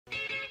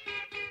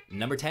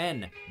Number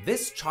 10,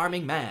 this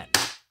charming man.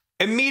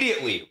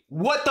 Immediately,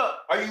 what the,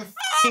 are you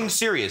f***ing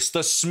serious?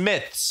 The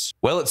Smiths.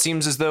 Well, it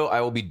seems as though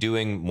I will be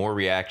doing more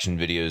reaction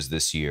videos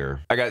this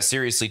year. I got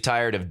seriously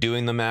tired of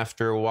doing them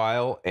after a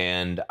while,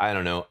 and I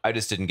don't know, I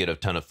just didn't get a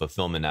ton of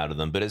fulfillment out of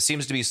them, but it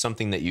seems to be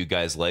something that you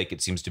guys like.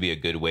 It seems to be a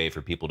good way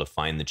for people to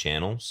find the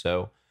channel,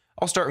 so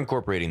I'll start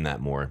incorporating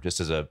that more, just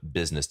as a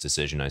business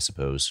decision, I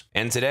suppose.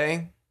 And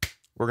today,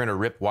 we're gonna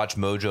rip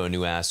Watchmojo a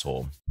new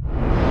asshole.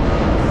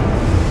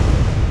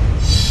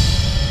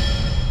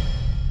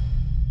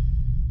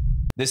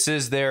 This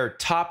is their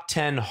top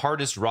 10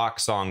 hardest rock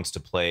songs to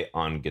play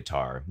on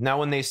guitar. Now,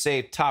 when they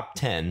say top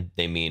 10,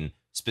 they mean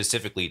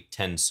specifically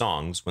 10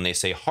 songs. When they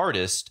say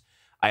hardest,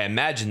 I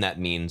imagine that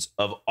means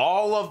of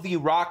all of the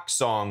rock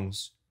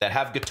songs that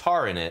have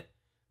guitar in it,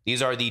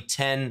 these are the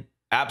 10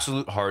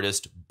 absolute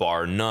hardest,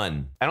 bar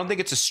none. I don't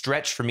think it's a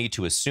stretch for me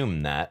to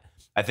assume that.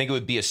 I think it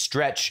would be a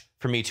stretch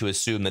for me to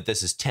assume that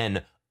this is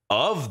 10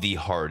 of the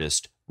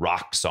hardest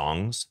rock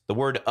songs. The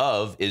word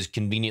 "of" is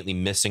conveniently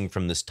missing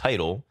from this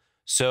title.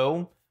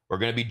 So we're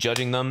going to be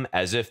judging them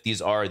as if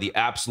these are the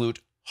absolute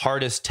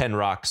hardest 10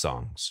 rock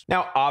songs.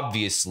 Now,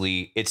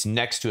 obviously, it's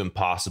next to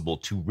impossible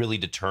to really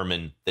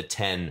determine the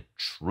 10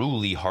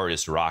 truly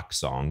hardest rock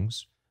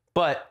songs,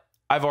 but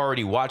I've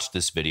already watched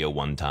this video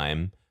one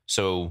time,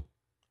 so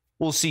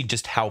we'll see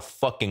just how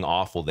fucking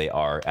awful they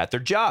are at their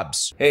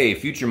jobs. Hey,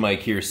 Future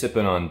Mike here,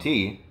 sipping on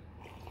tea.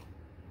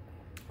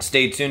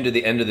 Stay tuned to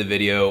the end of the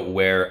video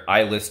where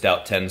I list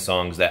out 10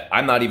 songs that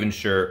I'm not even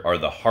sure are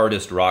the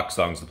hardest rock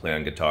songs to play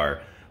on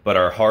guitar, but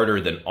are harder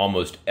than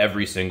almost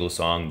every single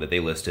song that they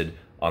listed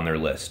on their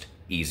list.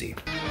 Easy.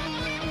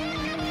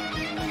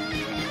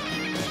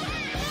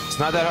 It's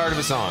not that hard of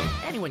a song.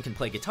 Anyone can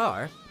play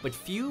guitar, but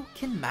few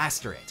can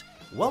master it.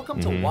 Welcome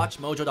to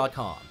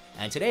Watchmojo.com,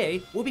 and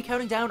today we'll be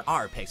counting down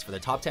our picks for the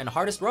top 10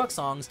 hardest rock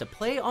songs to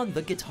play on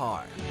the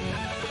guitar.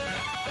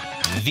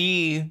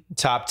 The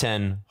top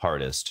 10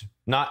 hardest.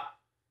 Not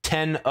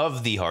 10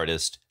 of the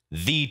hardest,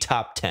 the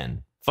top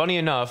 10. Funny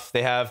enough,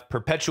 they have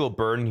Perpetual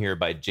Burden here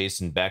by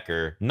Jason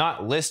Becker,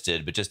 not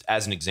listed, but just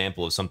as an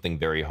example of something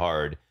very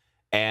hard.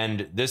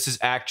 And this is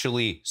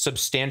actually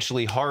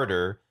substantially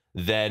harder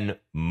than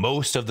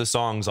most of the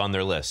songs on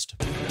their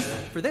list.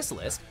 For this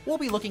list, we'll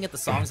be looking at the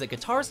songs that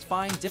guitarists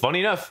find difficult. Funny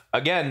enough,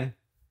 again,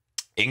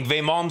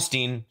 Yngwie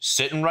Malmsteen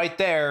sitting right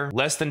there.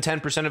 Less than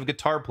 10% of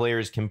guitar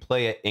players can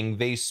play at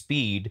Yngwie's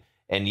speed,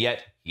 and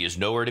yet he is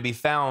nowhere to be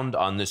found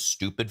on this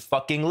stupid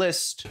fucking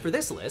list. For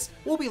this list,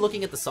 we'll be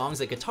looking at the songs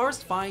that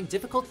guitarists find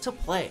difficult to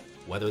play,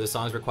 whether the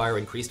songs require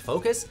increased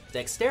focus,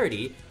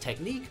 dexterity,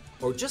 technique,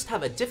 or just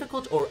have a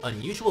difficult or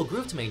unusual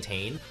groove to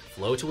maintain,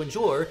 flow to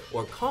endure,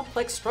 or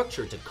complex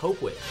structure to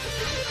cope with.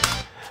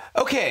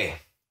 Okay,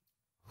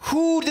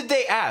 who did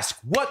they ask?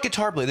 What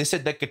guitar player? They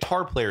said that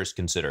guitar players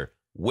consider.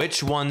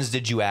 Which ones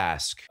did you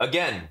ask?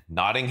 Again,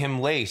 Nottingham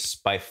Lace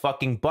by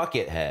fucking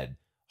Buckethead.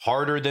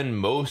 Harder than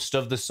most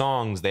of the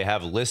songs they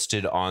have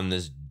listed on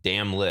this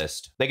damn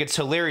list. Like, it's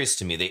hilarious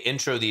to me. They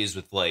intro these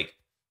with like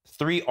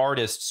 3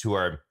 artists who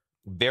are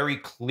very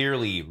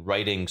clearly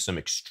writing some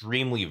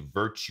extremely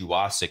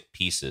virtuosic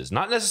pieces.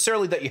 Not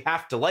necessarily that you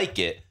have to like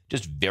it,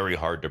 just very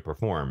hard to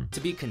perform.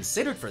 To be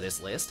considered for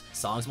this list,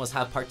 songs must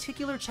have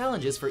particular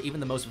challenges for even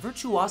the most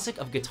virtuosic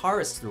of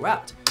guitarists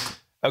throughout.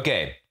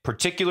 Okay,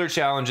 particular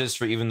challenges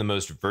for even the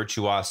most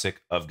virtuosic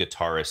of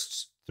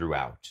guitarists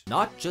throughout.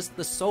 Not just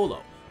the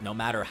solo, no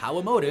matter how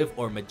emotive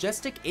or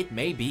majestic it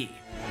may be.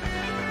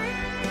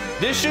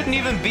 This shouldn't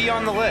even be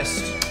on the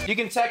list. You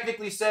can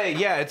technically say,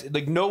 yeah, it's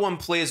like no one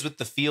plays with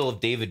the feel of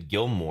David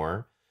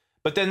Gilmour,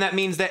 but then that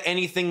means that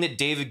anything that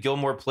David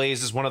Gilmour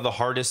plays is one of the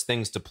hardest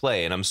things to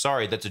play, and I'm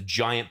sorry, that's a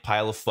giant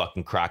pile of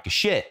fucking crock of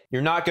shit.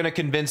 You're not gonna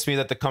convince me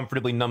that the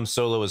Comfortably Numb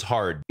solo is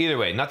hard. Either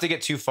way, not to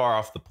get too far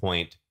off the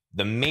point,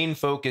 the main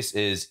focus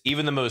is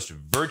even the most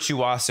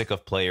virtuosic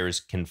of players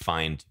can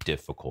find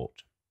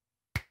difficult.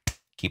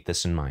 Keep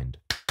this in mind.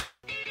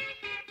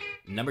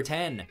 Number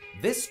 10,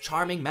 this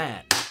charming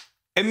man.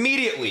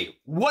 Immediately,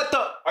 what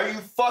the, are you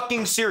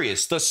fucking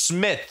serious? The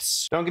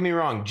Smiths. Don't get me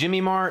wrong, Jimmy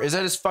Marr, is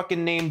that his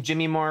fucking name?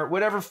 Jimmy Marr,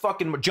 whatever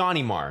fucking,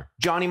 Johnny Marr,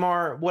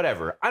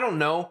 whatever. I don't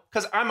know,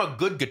 because I'm a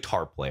good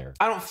guitar player.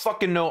 I don't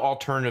fucking know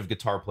alternative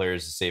guitar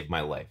players to save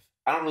my life.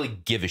 I don't really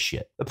give a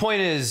shit. The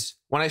point is,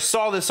 when I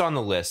saw this on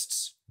the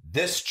lists,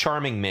 this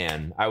charming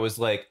man, I was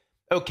like,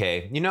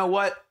 okay, you know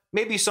what?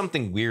 Maybe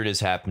something weird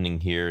is happening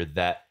here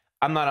that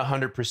I'm not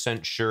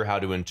 100% sure how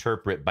to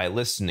interpret by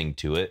listening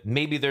to it.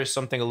 Maybe there's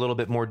something a little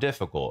bit more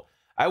difficult.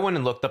 I went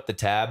and looked up the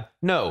tab.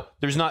 No,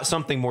 there's not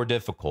something more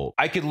difficult.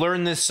 I could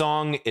learn this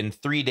song in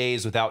 3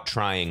 days without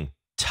trying,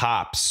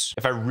 tops,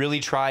 if I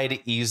really tried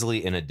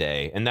easily in a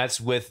day. And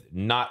that's with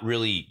not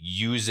really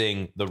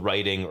using the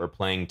writing or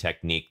playing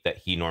technique that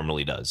he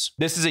normally does.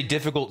 This is a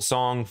difficult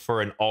song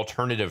for an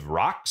alternative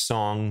rock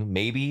song,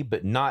 maybe,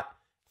 but not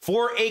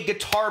for a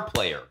guitar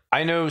player.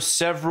 I know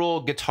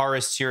several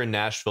guitarists here in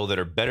Nashville that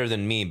are better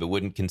than me but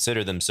wouldn't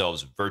consider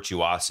themselves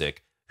virtuosic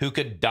who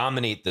could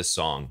dominate this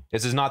song.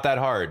 This is not that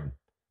hard.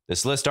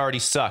 This list already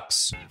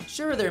sucks.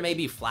 Sure, there may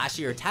be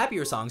flashier,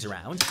 tappier songs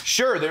around.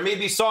 Sure, there may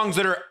be songs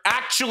that are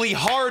actually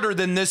harder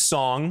than this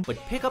song. But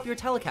pick up your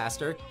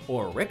Telecaster,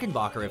 or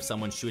Rickenbacker if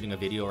someone's shooting a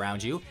video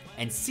around you,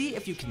 and see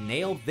if you can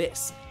nail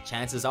this.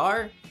 Chances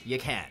are, you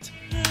can't.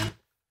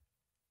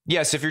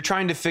 Yes, if you're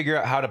trying to figure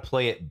out how to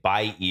play it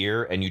by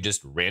ear and you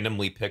just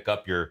randomly pick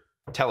up your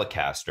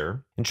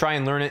Telecaster and try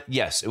and learn it,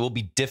 yes, it will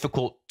be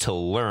difficult to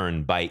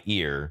learn by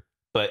ear.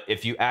 But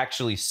if you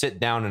actually sit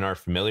down and are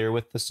familiar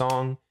with the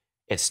song,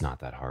 it's not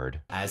that hard.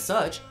 As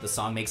such, the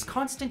song makes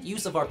constant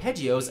use of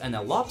arpeggios and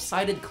a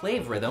lopsided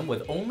clave rhythm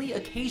with only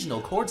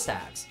occasional chord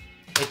stabs.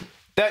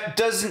 That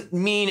doesn't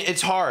mean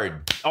it's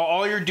hard.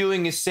 All you're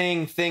doing is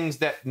saying things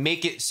that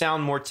make it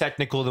sound more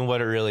technical than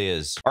what it really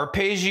is.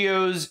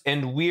 Arpeggios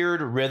and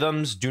weird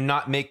rhythms do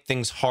not make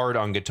things hard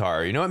on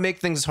guitar. You know what makes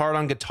things hard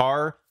on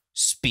guitar?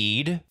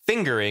 Speed.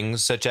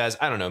 Fingerings, such as,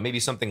 I don't know, maybe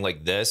something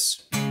like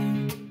this.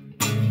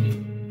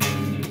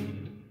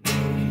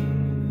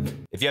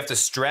 If you have to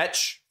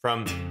stretch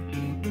from...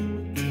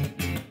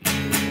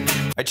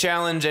 I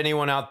challenge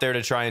anyone out there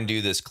to try and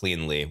do this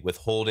cleanly with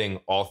holding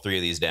all three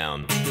of these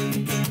down.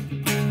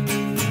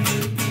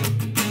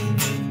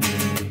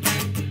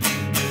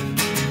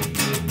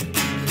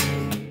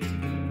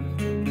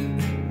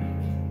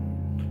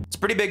 It's a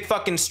pretty big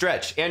fucking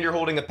stretch, and you're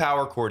holding a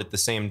power chord at the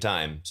same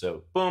time.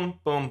 So boom,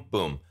 boom,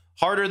 boom.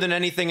 Harder than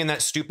anything in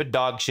that stupid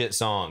dog shit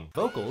song.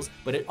 Vocals,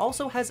 but it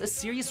also has a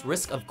serious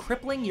risk of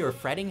crippling your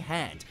fretting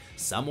hand.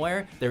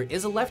 Somewhere, there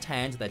is a left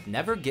hand that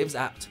never gives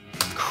out.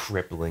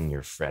 Crippling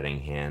your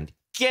fretting hand.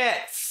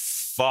 Get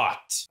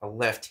fucked. A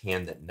left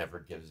hand that never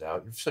gives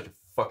out. You're such a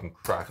fucking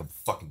crock of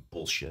fucking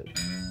bullshit.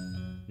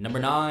 Number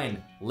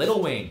 9,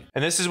 Little Wing.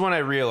 And this is when I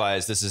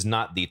realized this is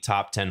not the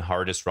top 10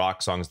 hardest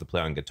rock songs to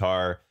play on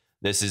guitar.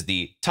 This is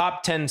the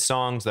top 10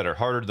 songs that are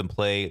harder to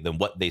play than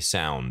what they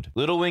sound.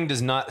 Little Wing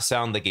does not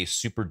sound like a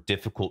super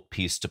difficult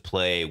piece to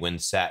play when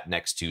sat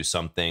next to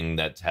something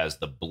that has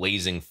the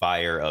blazing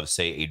fire of,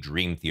 say, a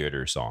Dream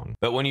Theater song.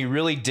 But when you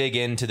really dig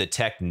into the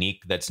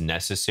technique that's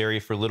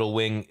necessary for Little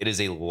Wing, it is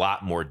a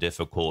lot more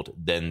difficult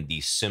than the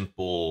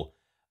simple,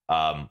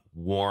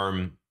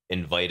 warm,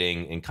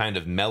 inviting, and kind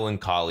of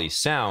melancholy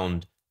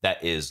sound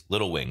that is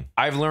Little Wing.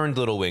 I've learned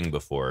Little Wing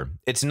before.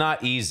 It's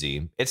not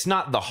easy. It's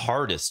not the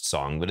hardest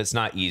song, but it's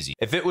not easy.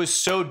 If it was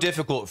so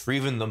difficult for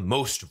even the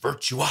most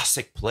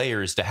virtuosic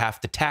players to have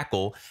to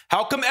tackle,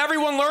 how come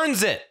everyone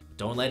learns it?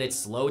 Don't let its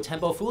slow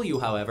tempo fool you,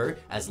 however,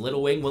 as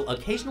Little Wing will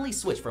occasionally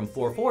switch from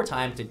 4/4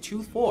 time to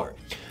 2/4.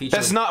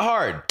 That's not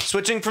hard.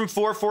 Switching from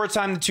 4/4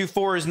 time to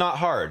 2/4 is not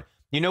hard.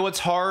 You know what's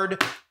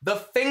hard? The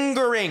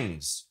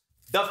fingerings.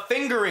 The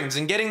fingerings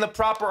and getting the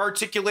proper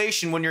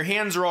articulation when your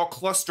hands are all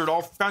clustered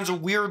all kinds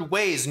of weird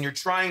ways and you're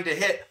trying to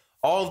hit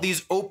all of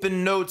these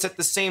open notes at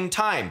the same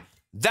time.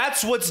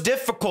 That's what's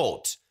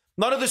difficult.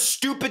 None of the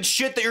stupid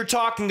shit that you're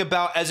talking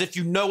about as if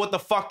you know what the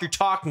fuck you're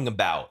talking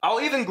about. I'll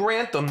even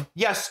grant them,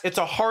 yes, it's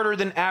a harder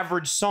than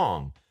average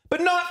song, but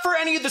not for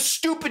any of the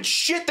stupid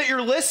shit that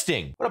you're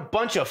listing. What a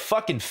bunch of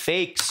fucking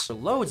fakes. For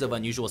loads of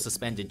unusual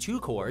suspended 2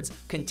 chords,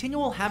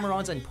 continual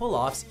hammer-ons and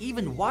pull-offs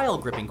even while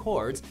gripping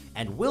chords,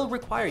 and will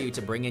require you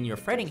to bring in your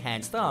fretting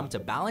hand's thumb to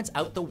balance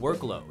out the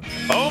workload.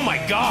 Oh my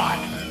god!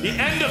 The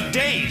end of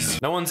days!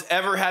 No one's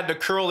ever had to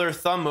curl their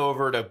thumb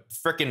over to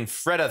frickin'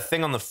 fret a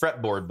thing on the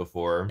fretboard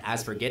before.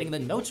 As for getting the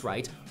notes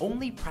right,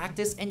 only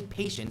practice and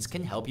patience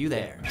can help you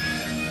there.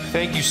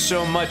 Thank you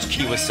so much,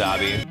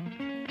 Kiwasabi.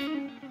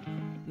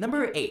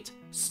 Number 8,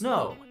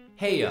 Snow,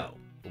 Heyo,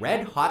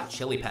 Red Hot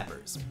Chili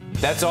Peppers.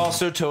 That's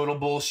also total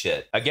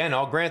bullshit. Again,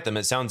 I'll grant them,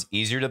 it sounds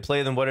easier to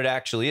play than what it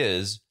actually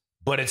is,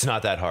 but it's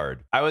not that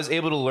hard. I was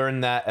able to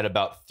learn that at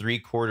about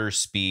 3/4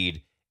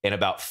 speed in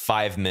about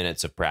 5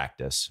 minutes of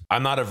practice.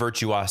 I'm not a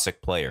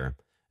virtuosic player.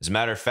 As a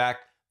matter of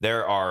fact,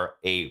 there are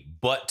a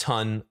butt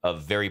ton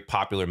of very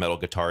popular metal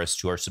guitarists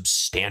who are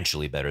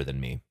substantially better than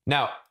me.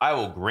 Now, I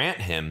will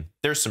grant him,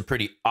 there's some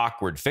pretty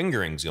awkward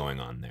fingerings going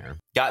on there.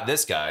 Got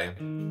this guy.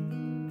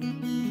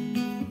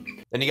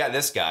 Then you got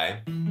this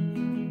guy,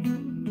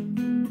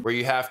 where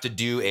you have to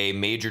do a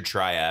major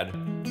triad,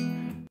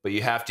 but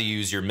you have to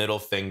use your middle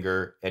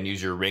finger and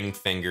use your ring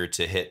finger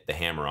to hit the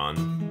hammer on.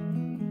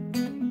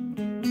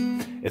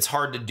 It's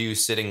hard to do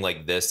sitting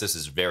like this. This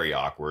is very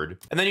awkward.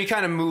 And then you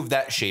kind of move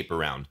that shape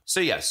around. So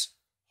yes,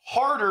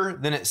 harder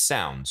than it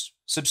sounds,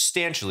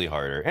 substantially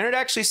harder. And it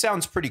actually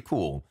sounds pretty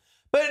cool,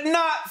 but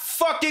not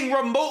fucking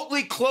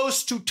remotely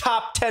close to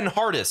top 10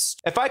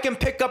 hardest. If I can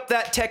pick up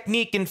that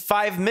technique in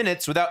 5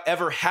 minutes without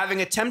ever having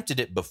attempted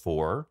it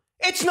before,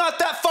 it's not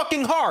that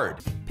fucking hard.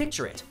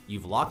 Picture it.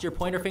 You've locked your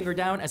pointer finger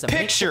down as a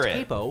Picture makeshift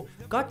it. capo,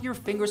 got your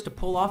fingers to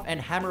pull off and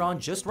hammer on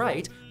just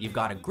right, you've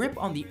got a grip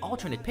on the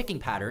alternate picking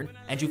pattern,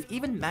 and you've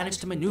even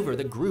managed to maneuver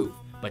the groove.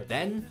 But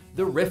then,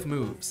 the riff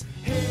moves.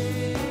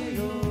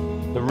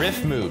 The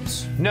riff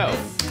moves. No,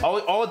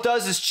 all it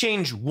does is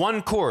change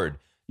one chord.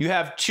 You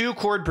have 2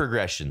 chord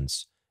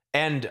progressions,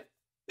 and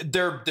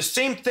they're the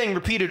same thing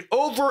repeated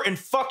over and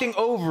fucking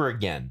over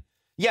again.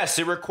 Yes,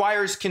 it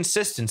requires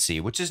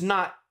consistency, which is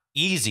not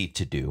easy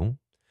to do,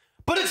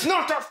 but it's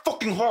not that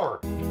fucking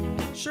hard.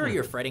 Sure,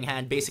 your fretting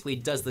hand basically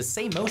does the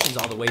same motions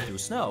all the way through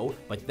snow,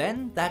 but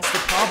then that's the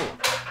problem.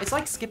 It's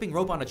like skipping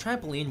rope on a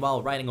trampoline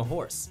while riding a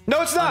horse.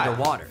 No, it's not.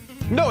 Underwater.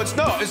 No, it's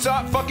not. It's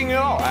not fucking at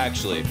all,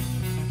 actually.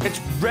 It's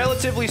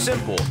relatively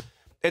simple.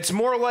 It's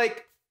more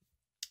like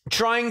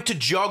trying to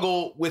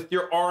juggle with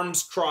your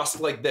arms crossed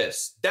like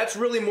this. That's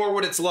really more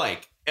what it's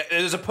like,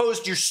 as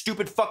opposed to your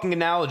stupid fucking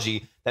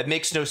analogy that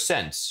makes no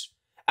sense.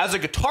 As a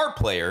guitar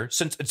player,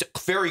 since it's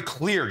very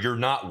clear you're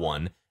not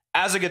one,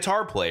 as a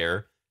guitar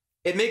player,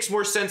 it makes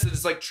more sense that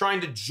it's like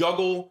trying to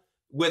juggle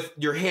with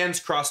your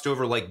hands crossed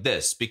over like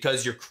this,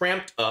 because you're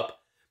cramped up,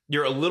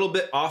 you're a little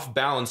bit off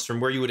balance from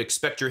where you would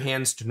expect your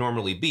hands to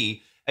normally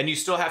be, and you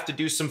still have to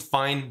do some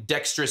fine,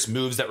 dexterous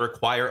moves that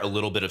require a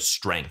little bit of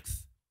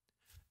strength.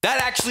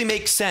 That actually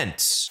makes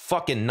sense.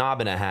 Fucking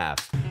knob and a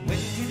half.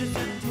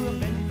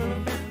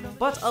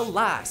 But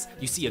alas,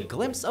 you see a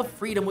glimpse of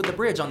freedom with the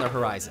bridge on the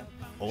horizon.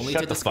 Only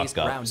Shut to the displace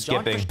fuck up. Brown's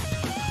Skipping.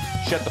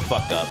 Shut the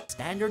fuck up.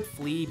 Standard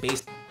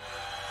flea-based.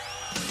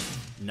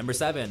 Number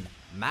 7,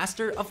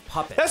 Master of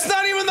Puppets. That's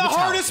not even the Metallica.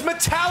 hardest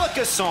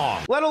Metallica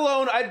song. Let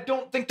alone, I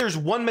don't think there's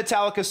one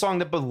Metallica song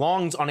that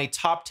belongs on a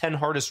top 10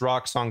 hardest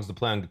rock songs to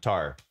play on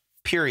guitar.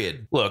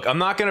 Period. Look, I'm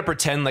not gonna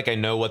pretend like I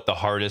know what the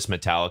hardest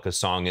Metallica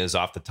song is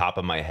off the top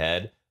of my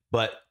head,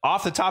 but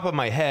off the top of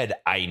my head,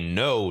 I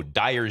know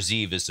Dyer's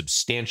Eve is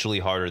substantially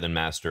harder than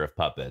Master of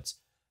Puppets,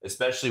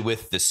 especially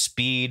with the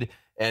speed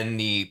and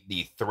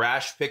the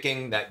thrash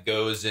picking that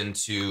goes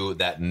into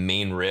that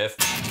main riff.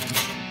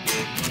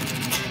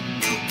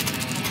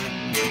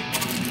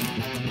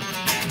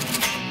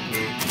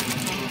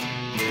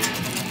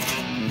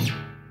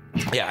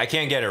 Yeah, I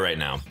can't get it right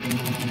now.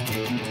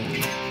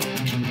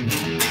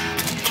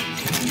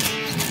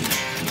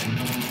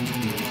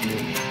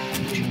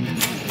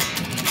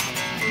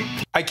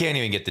 I can't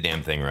even get the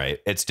damn thing right.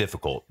 It's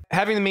difficult.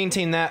 Having to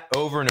maintain that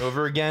over and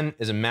over again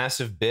is a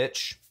massive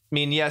bitch. I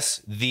mean,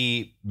 yes,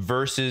 the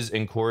verses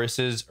and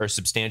choruses are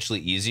substantially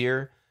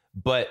easier,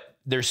 but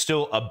they're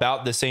still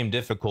about the same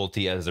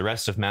difficulty as the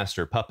rest of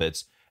Master of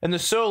Puppets. And the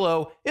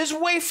solo is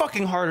way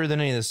fucking harder than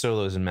any of the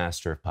solos in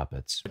Master of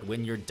Puppets.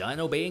 When you're done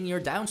obeying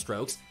your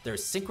downstrokes,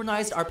 there's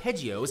synchronized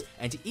arpeggios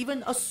and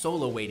even a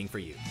solo waiting for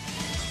you.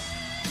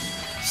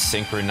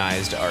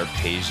 Synchronized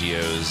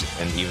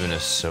arpeggios and even a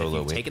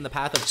solo. Taking the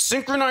path of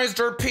synchronized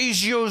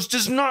arpeggios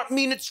does not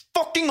mean it's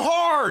fucking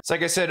hard. It's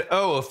like I said,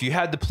 oh, if you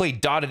had to play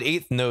dotted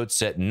eighth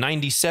notes at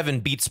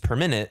 97 beats per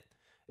minute,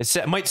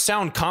 it might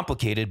sound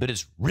complicated, but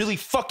it's really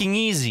fucking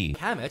easy.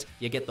 Hammett,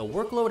 you get the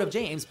workload of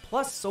James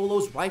plus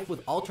solos rife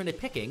with alternate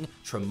picking,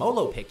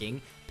 tremolo picking,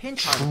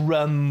 pinch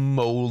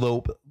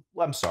tremolo.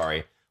 I'm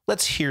sorry.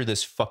 Let's hear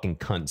this fucking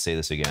cunt say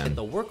this again.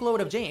 The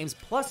workload of James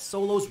plus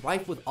solos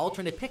rife with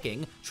alternate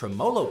picking,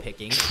 tremolo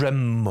picking.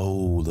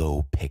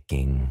 Tremolo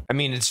picking. I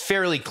mean, it's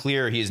fairly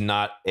clear he's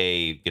not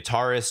a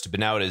guitarist, but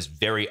now it is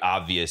very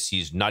obvious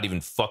he's not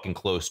even fucking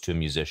close to a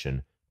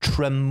musician.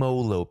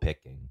 Tremolo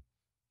picking.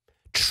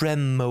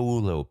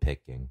 Tremolo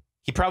picking.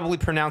 He probably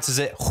pronounces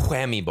it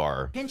whammy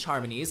bar. Pinch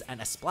harmonies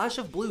and a splash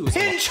of blues.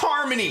 Pinch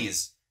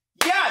harmonies!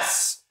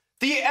 Yes!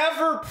 The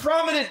ever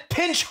prominent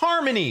pinch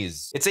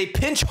harmonies. It's a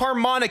pinch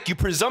harmonic, you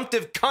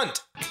presumptive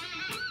cunt.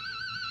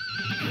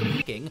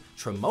 Picking,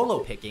 tremolo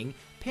picking,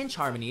 pinch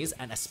harmonies,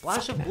 and a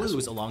splash of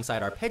blues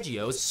alongside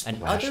arpeggios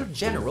and other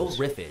general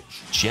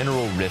riffage.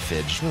 General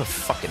riffage. What a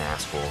fucking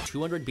asshole.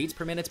 200 beats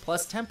per minute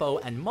plus tempo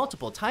and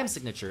multiple time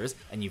signatures,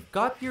 and you've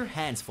got your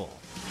hands full.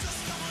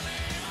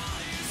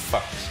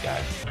 Fuck this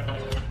guy.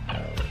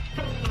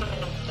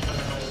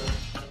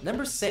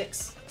 Number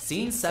 6,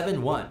 Scene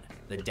 7-1,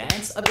 The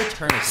Dance of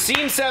Eternity.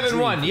 Scene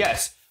 7-1,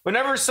 yes.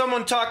 Whenever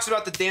someone talks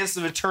about the Dance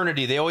of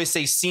Eternity, they always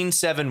say Scene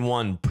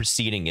 7-1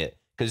 preceding it.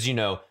 Because, you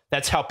know,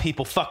 that's how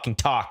people fucking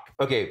talk.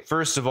 Okay,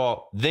 first of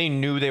all, they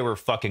knew they were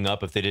fucking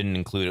up if they didn't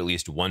include at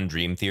least one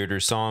Dream Theater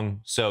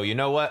song. So, you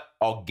know what?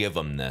 I'll give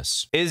them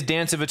this. Is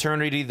Dance of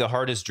Eternity the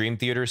hardest Dream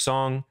Theater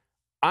song?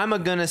 I'm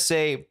gonna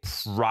say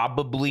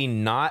probably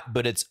not,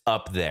 but it's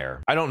up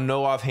there. I don't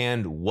know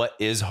offhand what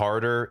is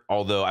harder,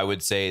 although I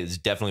would say it's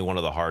definitely one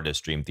of the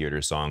hardest Dream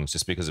Theater songs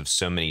just because of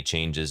so many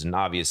changes, and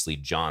obviously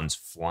John's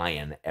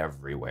flying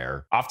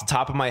everywhere. Off the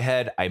top of my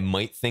head, I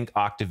might think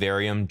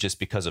Octavarium just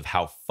because of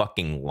how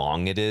fucking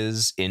long it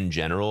is in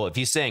general. If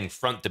he's saying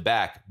front to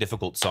back,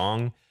 difficult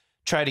song,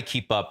 try to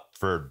keep up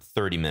for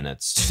 30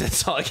 minutes.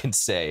 That's all I can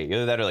say.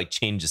 Either that or like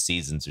change the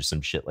seasons or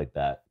some shit like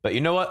that. But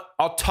you know what?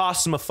 I'll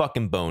toss him a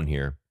fucking bone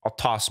here. I'll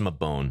toss him a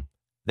bone.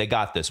 They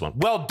got this one.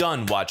 Well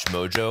done,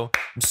 Watchmojo.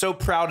 I'm so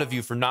proud of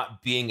you for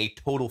not being a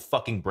total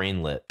fucking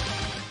brainlet.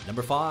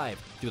 Number 5,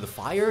 Through the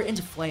Fire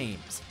and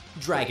Flames,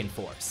 Dragon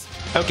Force.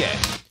 Okay,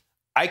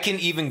 I can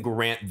even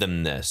grant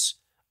them this.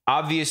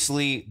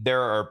 Obviously,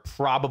 there are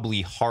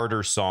probably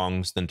harder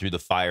songs than Through the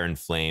Fire and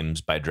Flames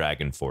by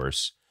Dragon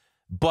Force.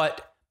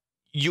 But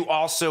you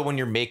also, when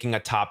you're making a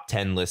top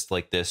 10 list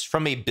like this,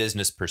 from a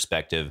business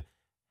perspective,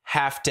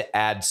 have to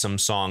add some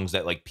songs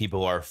that like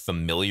people are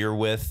familiar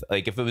with.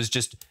 Like if it was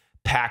just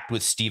packed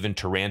with Steven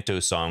Taranto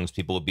songs,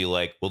 people would be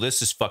like, well,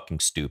 this is fucking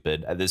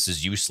stupid. This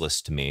is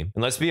useless to me.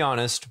 And let's be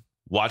honest,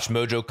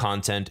 Watchmojo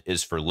content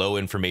is for low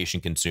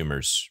information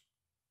consumers.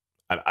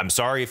 I'm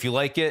sorry if you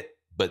like it,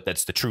 but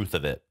that's the truth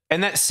of it.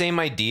 And that same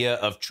idea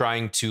of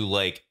trying to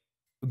like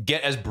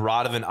get as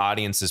broad of an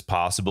audience as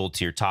possible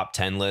to your top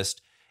 10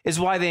 list is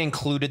why they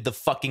included the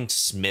fucking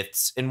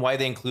Smiths and why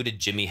they included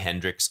Jimi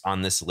Hendrix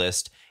on this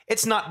list.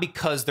 It's not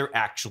because they're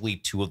actually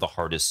two of the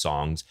hardest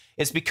songs.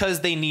 It's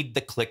because they need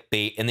the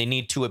clickbait and they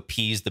need to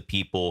appease the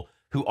people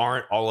who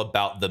aren't all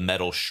about the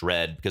metal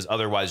shred, because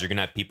otherwise you're going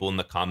to have people in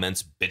the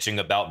comments bitching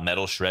about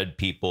metal shred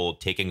people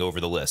taking over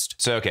the list.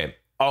 So, okay,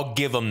 I'll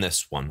give them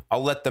this one.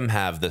 I'll let them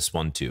have this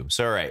one too.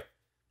 So, all right,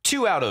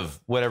 2 out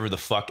of whatever the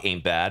fuck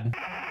ain't bad.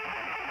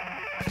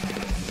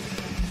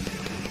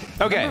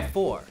 Okay. Number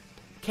 4,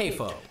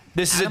 CAFO.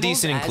 This is a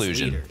decent Animals as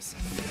inclusion. Leaders.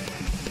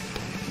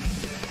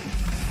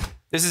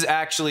 This is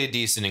actually a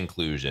decent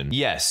inclusion.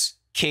 Yes,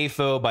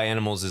 CAFO by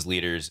Animals as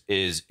Leaders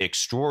is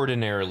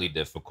extraordinarily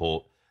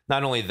difficult.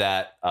 Not only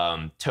that,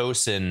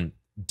 Tosin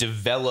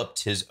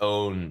developed his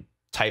own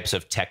types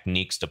of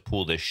techniques to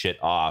pull this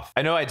shit off.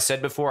 I know I'd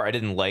said before I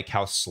didn't like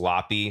how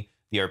sloppy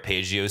the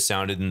arpeggios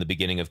sounded in the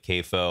beginning of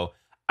CAFO.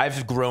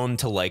 I've grown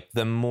to like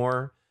them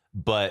more,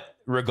 but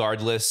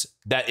regardless,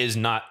 that is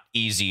not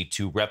easy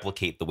to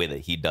replicate the way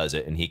that he does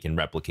it, and he can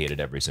replicate it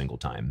every single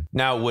time.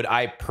 Now, would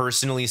I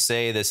personally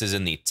say this is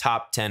in the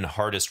top 10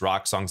 hardest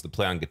rock songs to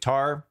play on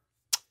guitar?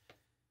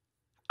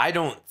 I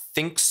don't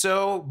think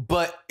so,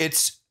 but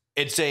it's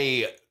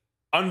a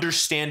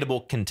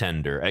understandable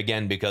contender,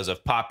 again, because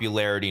of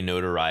popularity,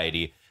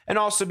 notoriety, and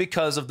also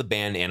because of the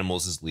band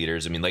Animals as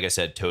Leaders. I mean, like I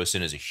said,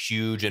 Tosin is a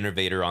huge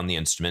innovator on the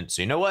instrument,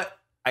 so you know what?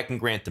 I can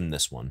grant them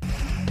this one.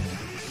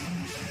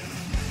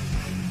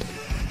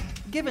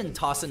 Given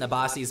Tosin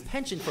Abasi's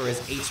penchant for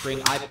his 8-string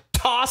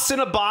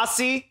Tosin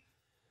Abasi?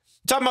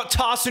 Talking about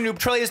Tosin who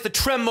plays the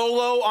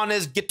tremolo on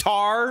his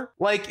guitar?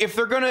 Like, if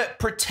they're gonna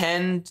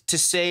pretend to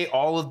say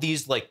all of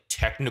these, like,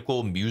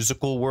 technical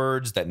musical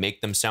words that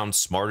make them sound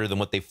smarter than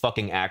what they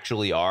fucking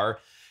actually are,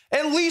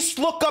 at least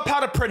look up how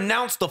to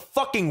pronounce the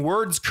fucking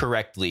words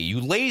correctly,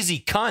 you lazy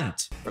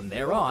cunt. From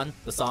there on,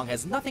 the song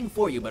has nothing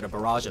for you but a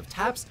barrage of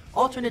taps,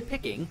 alternate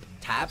picking,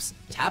 taps,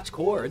 tapped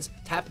chords,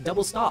 tapped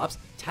double stops,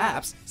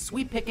 taps,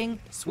 sweep picking,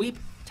 sweep,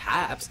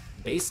 taps,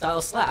 bass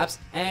style slaps,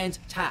 and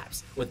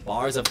taps, with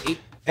bars of 8.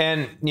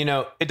 And, you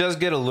know, it does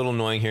get a little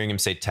annoying hearing him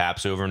say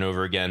taps over and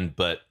over again,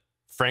 but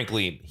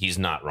frankly, he's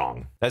not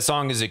wrong. That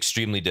song is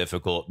extremely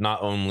difficult,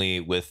 not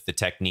only with the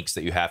techniques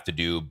that you have to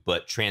do,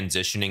 but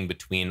transitioning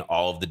between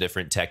all of the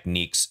different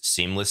techniques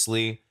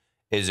seamlessly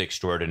is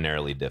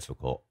extraordinarily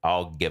difficult.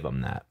 I'll give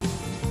him that.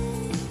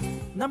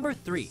 Number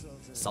 3,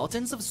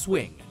 Sultans of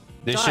Swing.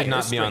 This should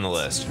not be on the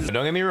list. But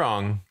don't get me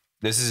wrong.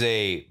 This is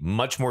a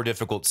much more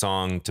difficult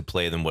song to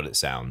play than what it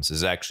sounds. This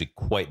is actually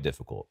quite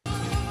difficult.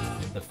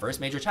 The first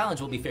major challenge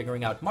will be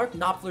figuring out Mark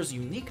Knopfler's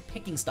unique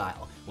picking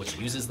style, which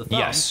uses the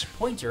thumb,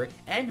 pointer,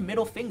 and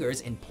middle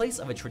fingers in place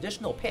of a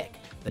traditional pick.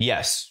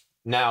 Yes.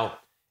 Now,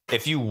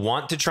 if you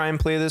want to try and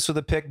play this with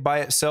a pick by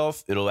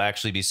itself, it'll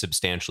actually be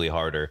substantially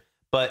harder.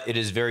 But it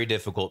is very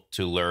difficult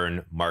to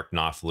learn Mark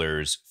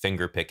Knopfler's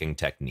finger picking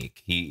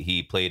technique.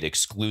 He played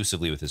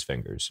exclusively with his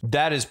fingers.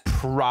 That is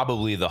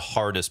probably the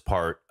hardest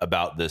part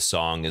about this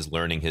song, is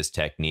learning his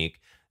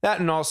technique. That,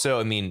 and also,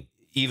 I mean,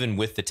 even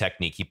with the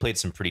technique, he played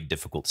some pretty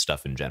difficult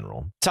stuff in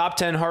general. Top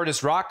 10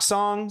 hardest rock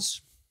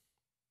songs?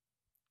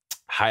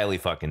 Highly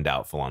fucking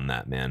doubtful on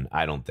that, man.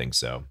 I don't think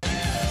so.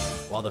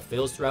 While the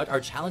fills throughout are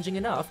challenging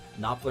enough,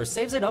 Knopfler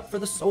saves it up for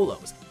the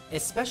solos,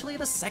 especially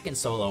the second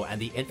solo and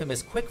the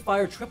infamous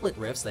quick-fire triplet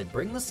riffs that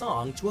bring the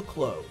song to a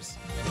close.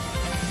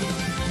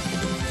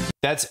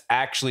 That's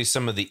actually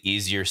some of the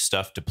easier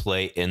stuff to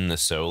play in the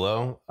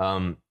solo.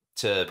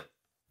 To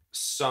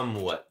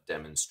somewhat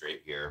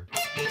demonstrate here.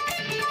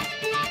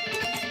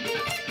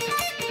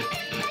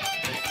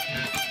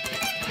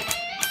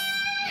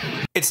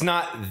 It's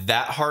not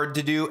that hard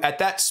to do. At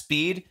that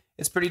speed,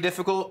 it's pretty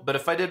difficult, but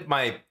if I did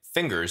my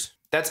fingers,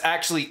 that's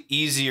actually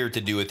easier to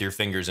do with your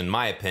fingers, in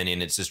my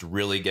opinion. It's just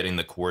really getting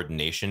the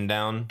coordination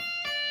down.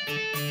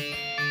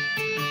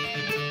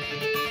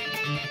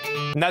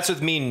 And that's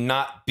with me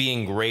not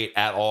being great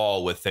at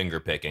all with finger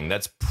picking.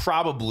 That's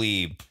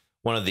probably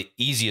one of the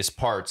easiest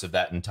parts of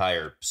that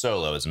entire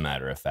solo, as a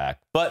matter of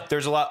fact. But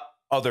there's a lot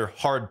other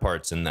hard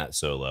parts in that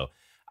solo.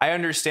 I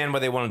understand why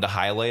they wanted to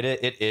highlight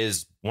it. It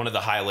is one of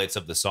the highlights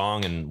of the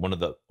song and one of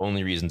the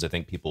only reasons I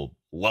think people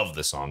love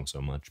the song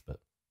so much, but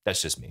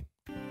that's just me.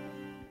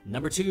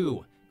 Number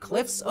 2,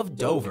 Cliffs of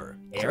Dover,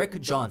 Eric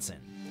Johnson.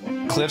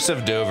 Cliffs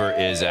of Dover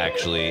is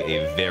actually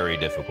a very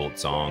difficult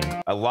song,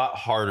 a lot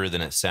harder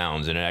than it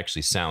sounds, and it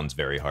actually sounds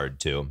very hard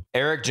too.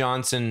 Eric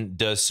Johnson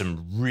does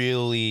some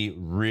really,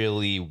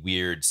 really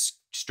weird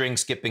string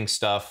skipping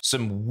stuff,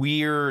 some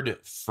weird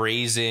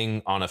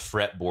phrasing on a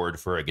fretboard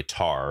for a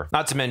guitar,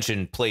 not to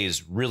mention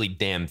plays really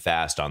damn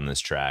fast on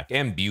this track,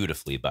 and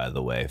beautifully, by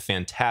the way.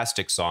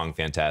 Fantastic song,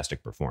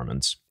 fantastic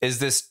performance. Is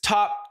this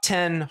top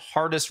 10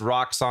 hardest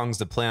rock songs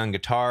to play on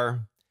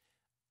guitar?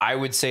 I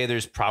would say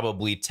there's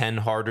probably 10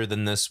 harder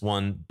than this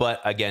one,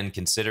 but again,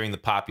 considering the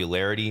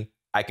popularity,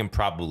 I can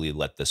probably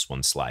let this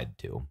one slide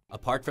too.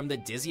 Apart from the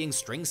dizzying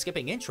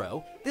string-skipping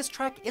intro, this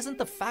track isn't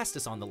the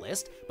fastest on the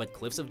list, but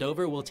Cliffs of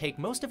Dover will take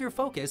most of your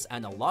focus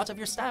and a lot of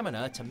your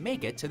stamina to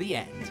make it to the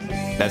end.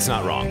 That's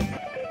not wrong.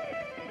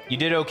 You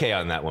did okay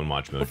on that one,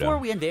 Watchmojo. Before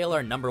we unveil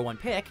our number 1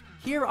 pick,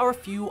 here are a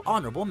few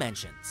honorable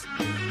mentions.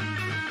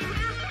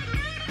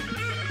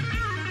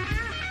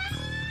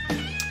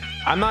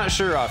 I'm not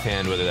sure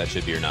offhand whether that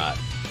should be or not.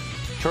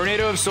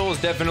 Tornado of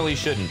Souls definitely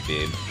shouldn't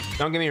be.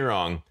 Don't get me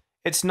wrong.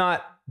 It's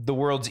not the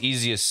world's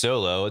easiest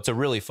solo. It's a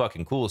really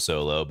fucking cool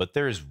solo, but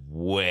there's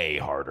way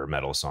harder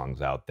metal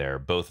songs out there,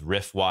 both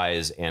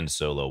riff-wise and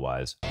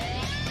solo-wise.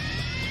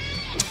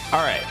 All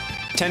right,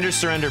 Tender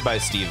Surrender by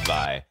Steve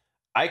Vai.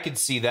 I could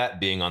see that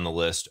being on the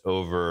list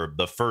over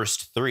the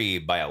first 3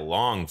 by a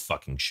long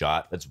fucking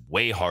shot. That's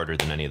way harder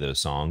than any of those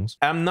songs.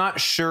 I'm not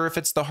sure if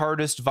it's the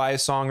hardest Vai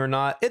song or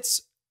not.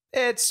 It's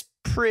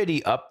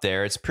pretty up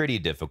there. It's pretty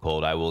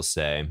difficult, I will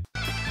say.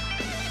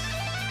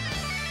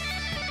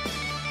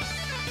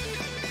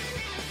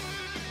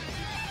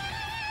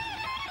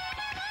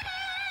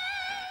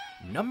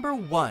 Number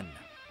 1,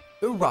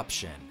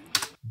 Eruption.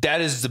 That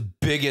is the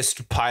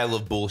biggest pile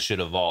of bullshit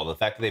of all. The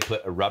fact that they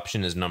put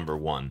Eruption as number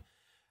 1.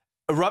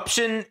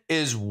 Eruption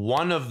is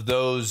one of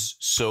those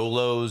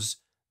solos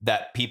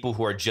that people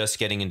who are just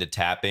getting into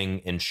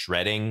tapping and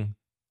shredding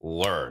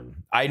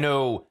learn. I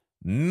know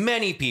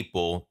many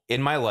people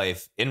in my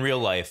life, in real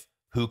life,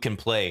 who can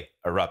play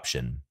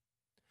Eruption.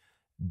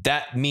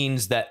 That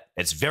means that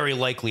it's very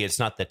likely it's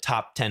not the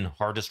top 10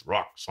 hardest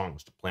rock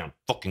songs to play on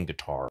fucking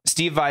guitar.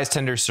 Steve Vai's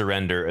Tender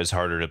Surrender is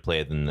harder to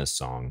play than this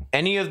song.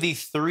 Any of the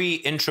 3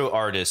 intro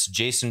artists,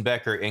 Jason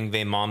Becker,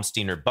 Yngwie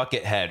Malmsteen, or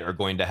Buckethead, are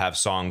going to have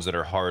songs that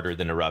are harder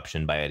than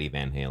Eruption by Eddie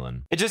Van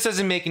Halen. It just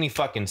doesn't make any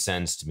fucking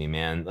sense to me,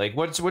 man. Like,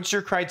 what's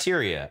your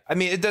criteria? I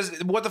mean,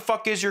 what the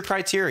fuck is your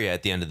criteria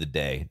at the end of the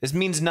day? This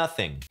means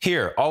nothing.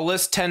 Here, I'll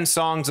list 10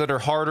 songs that are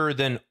harder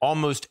than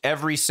almost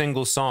every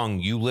single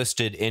song you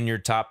listed in your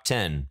top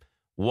 10.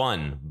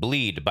 1.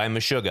 Bleed by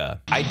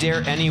Meshuggah. I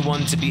dare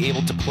anyone to be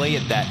able to play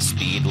at that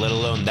speed, let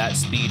alone that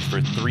speed for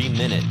 3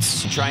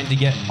 minutes. Trying to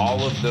get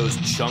all of those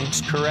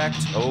chunks correct?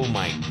 Oh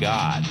my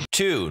god.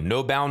 2.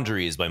 No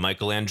Boundaries by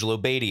Michelangelo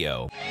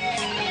Badio.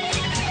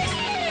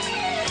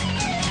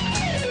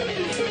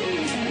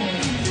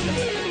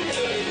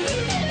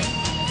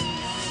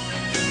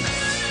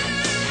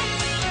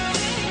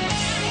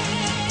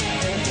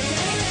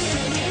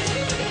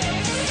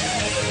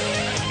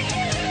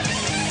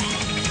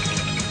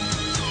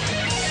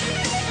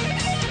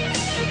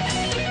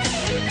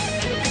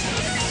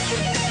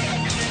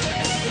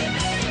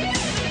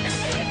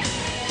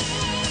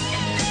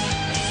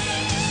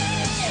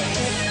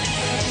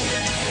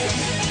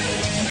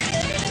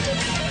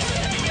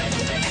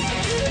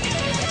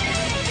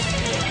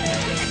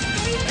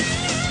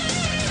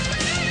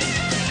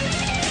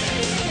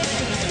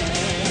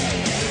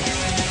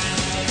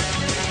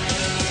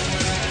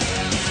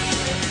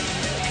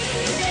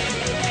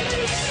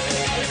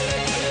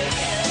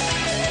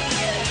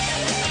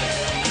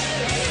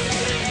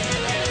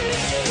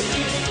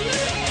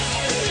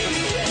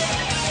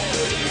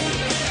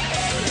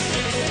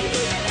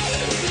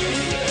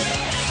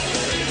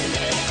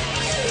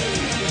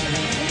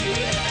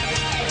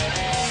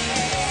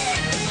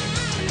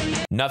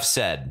 Enough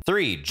said.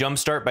 3.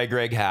 Jumpstart by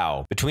Greg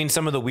Howe. Between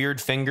some of the weird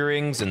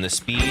fingerings and the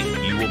speed,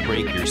 you will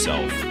break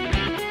yourself.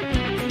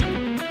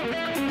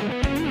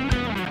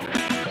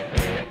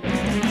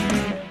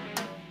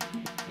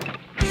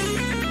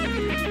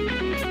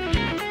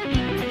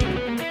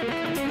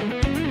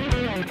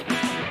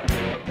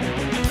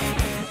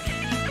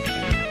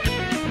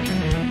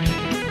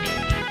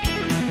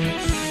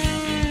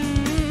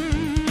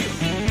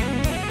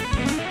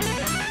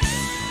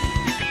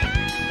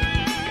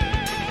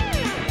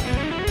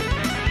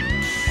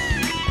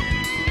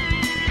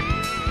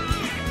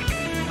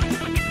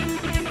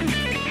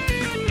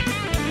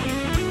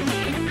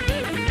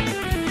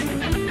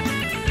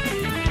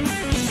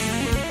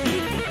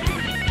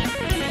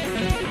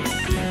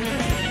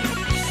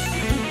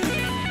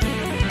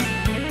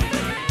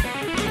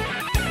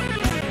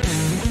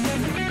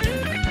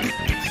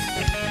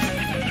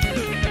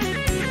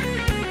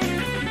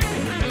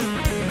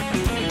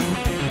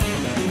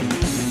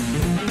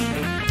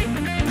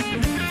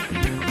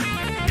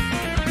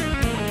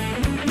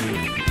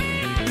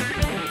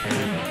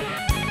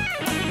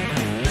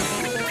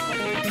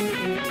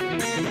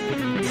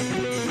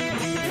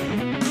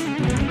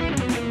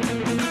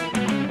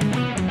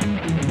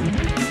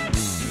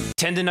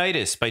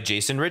 Tendinitis by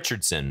Jason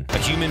Richardson. A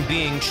human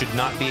being should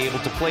not be able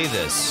to play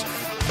this.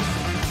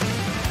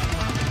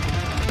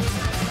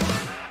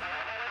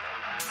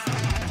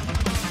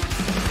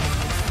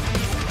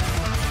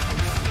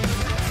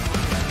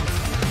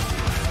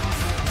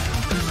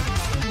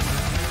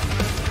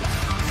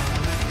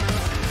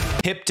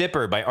 Hip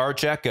Dipper by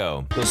Arch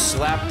Echo. They'll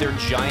slap their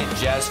giant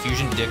jazz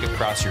fusion dick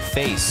across your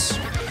face.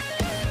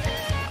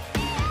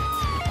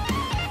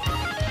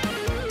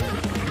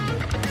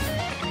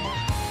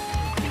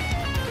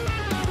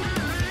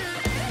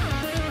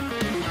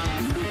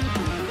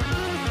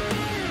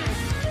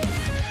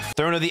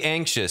 Throne of the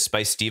Anxious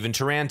by Steven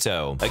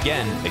Taranto.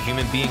 Again, a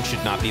human being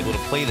should not be able to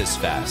play this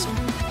fast.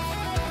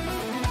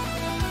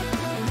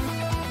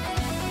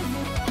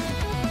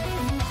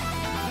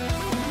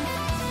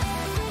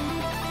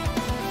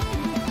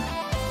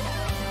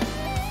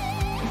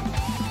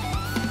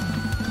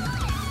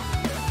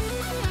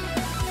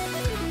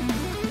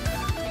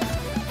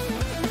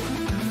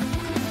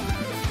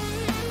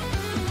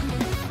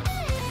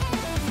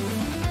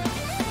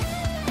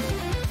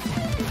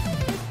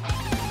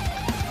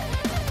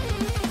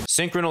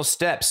 Synchronal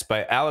Steps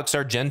by Alex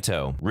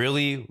Argento.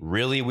 Really,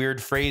 really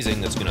weird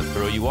phrasing that's gonna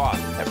throw you off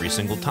every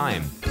single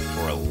time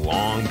for a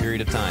long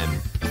period of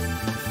time.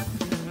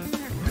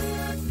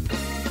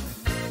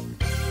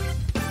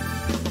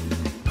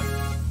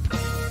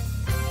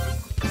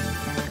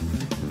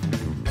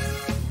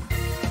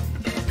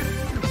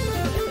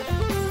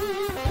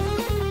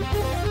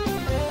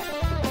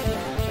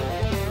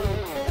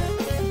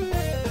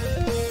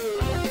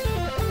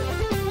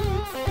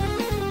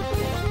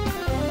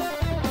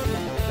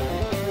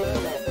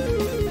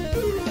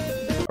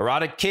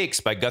 Erotic Cakes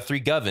by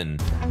Guthrie Govan,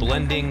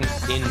 blending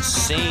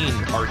insane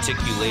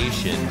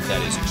articulation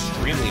that is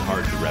extremely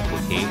hard to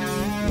replicate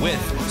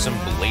with some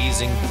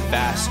blazing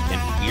fast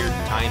and weird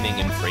timing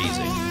and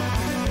phrasing.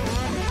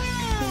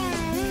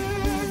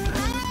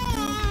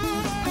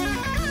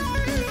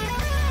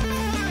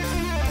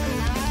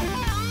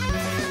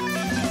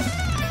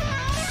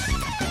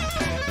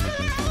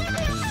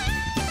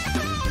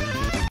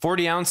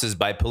 40 Ounces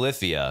by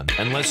Polyphia.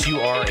 Unless you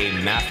are a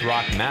math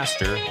rock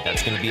master,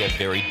 that's going to be a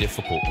very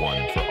difficult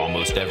one for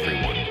almost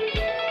everyone.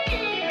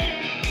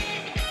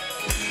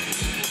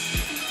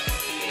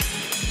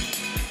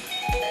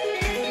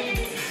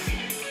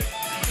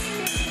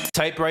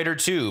 Typewriter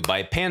 2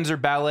 by Panzer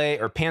Ballet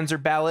or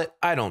Panzer Ballot,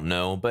 I don't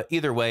know, but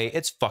either way,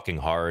 it's fucking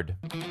hard.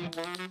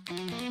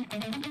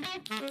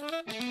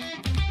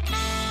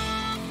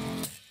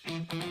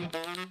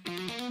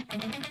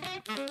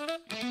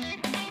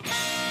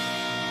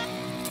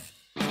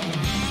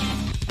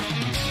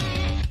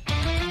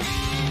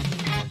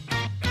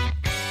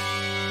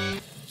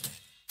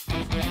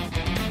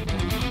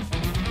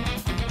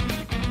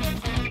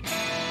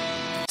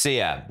 So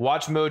yeah,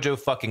 Watchmojo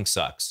fucking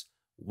sucks.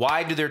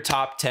 Why do their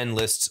top 10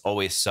 lists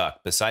always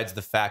suck, besides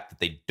the fact that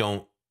they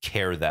don't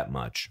care that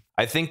much?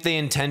 I think they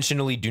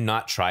intentionally do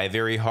not try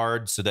very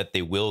hard so that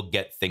they will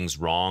get things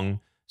wrong,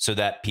 so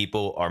that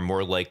people are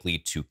more likely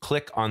to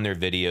click on their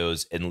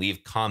videos and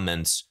leave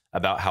comments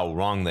about how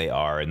wrong they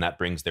are, and that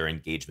brings their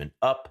engagement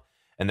up.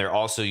 And they're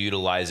also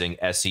utilizing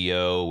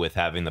SEO with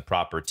having the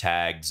proper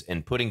tags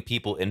and putting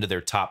people into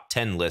their top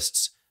 10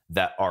 lists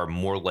that are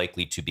more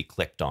likely to be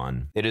clicked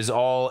on. It is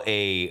all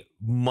a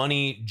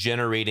money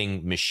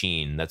generating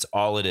machine. That's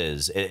all it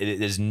is. It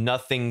is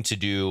nothing to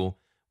do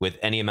with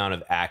any amount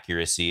of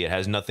accuracy. It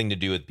has nothing to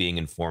do with being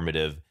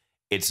informative.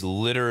 It's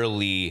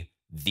literally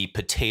the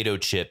potato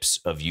chips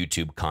of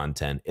YouTube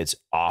content. It's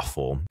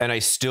awful. And I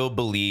still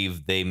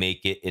believe they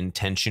make it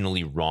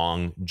intentionally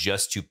wrong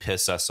just to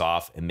piss us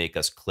off and make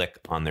us click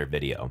on their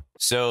video.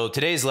 So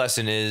today's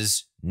lesson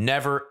is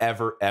never,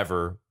 ever,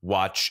 ever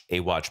watch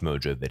a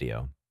Watchmojo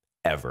video.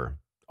 Ever.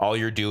 All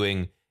you're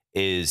doing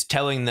is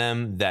telling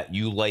them that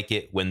you like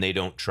it when they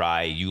don't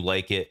try, you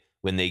like it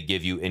when they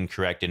give you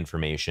incorrect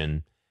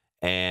information,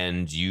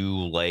 and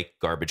you like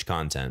garbage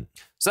content.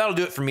 So that'll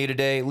do it for me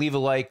today. Leave a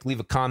like, leave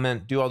a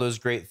comment, do all those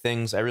great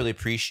things. I really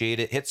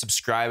appreciate it. Hit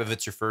subscribe if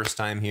it's your first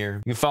time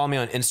here. You can follow me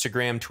on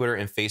Instagram, Twitter,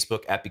 and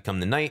Facebook at Become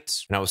the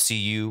Knight, and I will see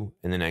you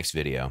in the next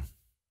video.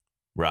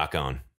 Rock on.